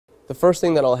The first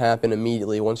thing that will happen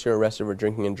immediately once you're arrested for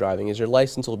drinking and driving is your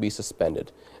license will be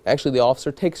suspended. Actually, the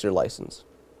officer takes your license.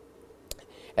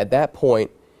 At that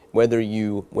point, whether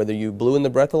you blew in the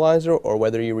breathalyzer or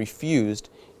whether you refused,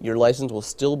 your license will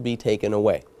still be taken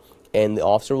away. And the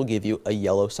officer will give you a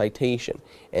yellow citation.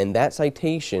 And that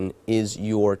citation is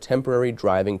your temporary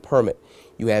driving permit.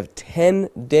 You have 10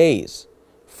 days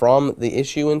from the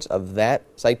issuance of that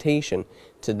citation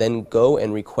to then go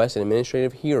and request an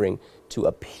administrative hearing to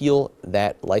appeal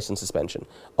that license suspension.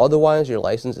 Otherwise, your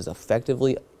license is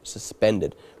effectively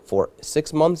suspended for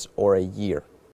 6 months or a year.